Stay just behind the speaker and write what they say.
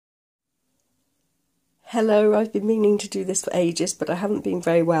Hello, I've been meaning to do this for ages, but I haven't been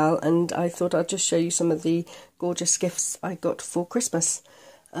very well, and I thought I'd just show you some of the gorgeous gifts I got for Christmas.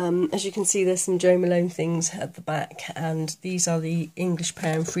 As you can see, there's some Jo Malone things at the back, and these are the English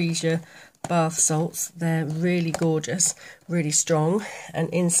pear and freesia bath salts. They're really gorgeous, really strong, and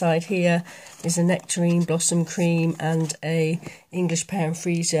inside here is a nectarine blossom cream and a English pear and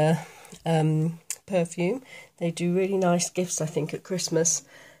freesia perfume. They do really nice gifts, I think, at Christmas.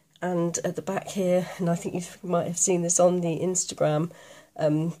 And at the back here, and I think you might have seen this on the Instagram,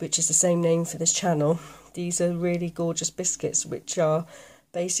 which is the same name for this channel, these are really gorgeous biscuits, which are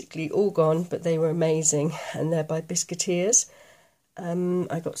basically all gone, but they were amazing, and they're by Biscuiteers.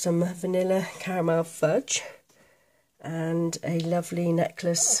 I got some vanilla caramel fudge, and a lovely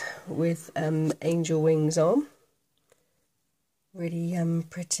necklace with angel wings on, really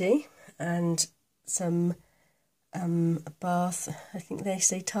pretty, and some a bath, I think they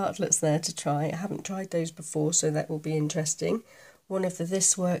say tartlets there to try. I haven't tried those before, so that will be interesting. One of the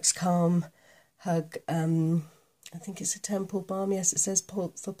This Works Calm Hug, I think it's a temple balm, yes, it says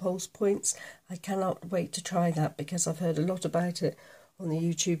for pulse points. I cannot wait to try that because I've heard a lot about it on the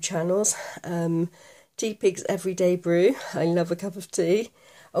YouTube channels. Tea Pig's Everyday Brew, I love a cup of tea.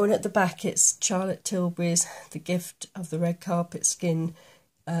 Oh, and at the back it's Charlotte Tilbury's The Gift of the Red Carpet Skin,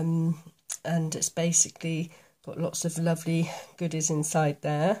 and it's basically got lots of lovely goodies inside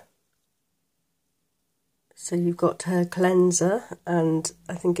there. So you've got her cleanser, and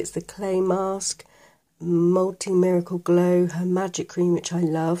I think it's the clay mask, Multi-Miracle Glow, her magic cream, which I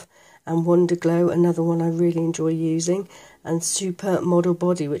love, and Wonder Glow, another one I really enjoy using, and Super Model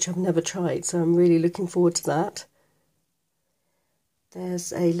Body, which I've never tried, so I'm really looking forward to that.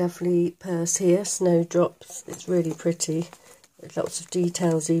 There's a lovely purse here, Snowdrops. It's really pretty, with lots of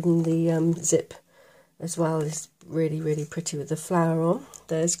details, even the zip as well is really pretty with the flower on.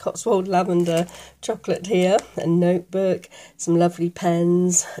 There's Cotswold Lavender chocolate here, a notebook, some lovely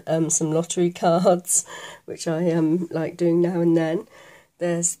pens, some lottery cards, which I like doing now and then.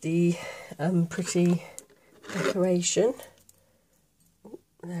 There's the pretty decoration. Ooh,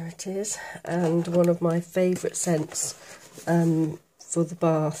 there it is, and one of my favourite scents for the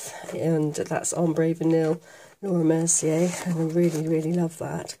bath, and that's Ombre Vanille Laura Mercier, and I really love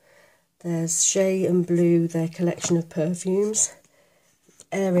that. There's Shea and Blue, their collection of perfumes.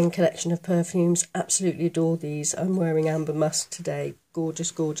 Airing collection of perfumes, absolutely adore these. I'm wearing Amber Musk today,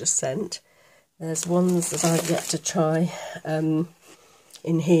 gorgeous scent. There's ones that I've yet to try in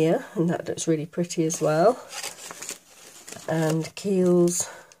here, and that looks really pretty as well. And Kiehl's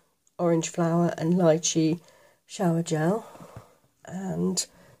Orange Flower and Lychee Shower Gel. And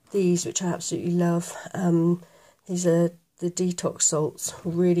these, which I absolutely love, these are the detox salts,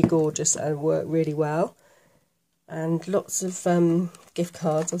 really gorgeous and work really well. And lots of gift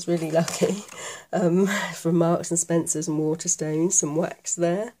cards. I was really lucky, from Marks and Spencer's and Waterstones, some wax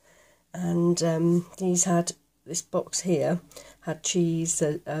there. And this box here had cheese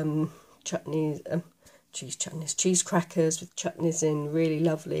chutneys, cheese crackers with chutneys in, really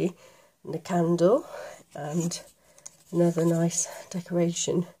lovely, and a candle, and another nice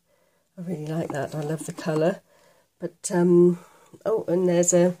decoration. I really like that, I love the colour. But, oh, and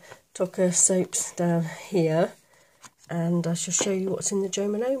there's a Toca soaps down here, and I shall show you what's in the Jo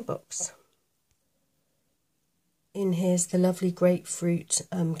Malone box. In here's the lovely grapefruit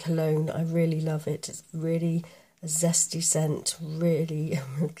cologne. I really love it. It's really a zesty scent, really,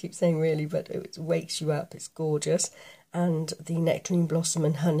 I keep saying really, but it wakes you up, it's gorgeous. And the nectarine blossom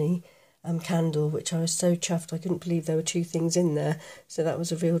and honey candle, which I was so chuffed, I couldn't believe there were two things in there, so that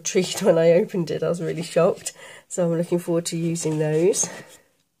was a real treat when I opened it. I was really shocked, so I'm looking forward to using those.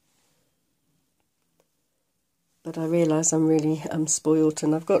 But I realise I'm really spoilt,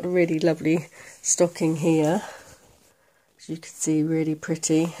 and I've got a really lovely stocking here, as you can see, really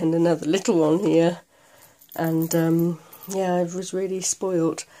pretty, and another little one here, and yeah, I was really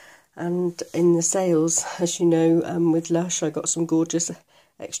spoilt. And in the sales, as you know, with Lush, I got some gorgeous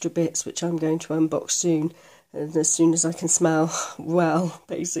extra bits which I'm going to unbox soon, and as soon as I can smell well,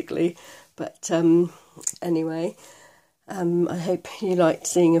 basically. But anyway, I hope you liked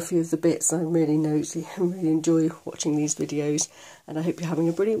seeing a few of the bits. I'm really nosy and really enjoy watching these videos, and I hope you're having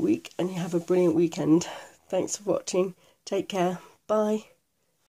a brilliant week and you have a brilliant weekend. Thanks for watching. Take care. Bye.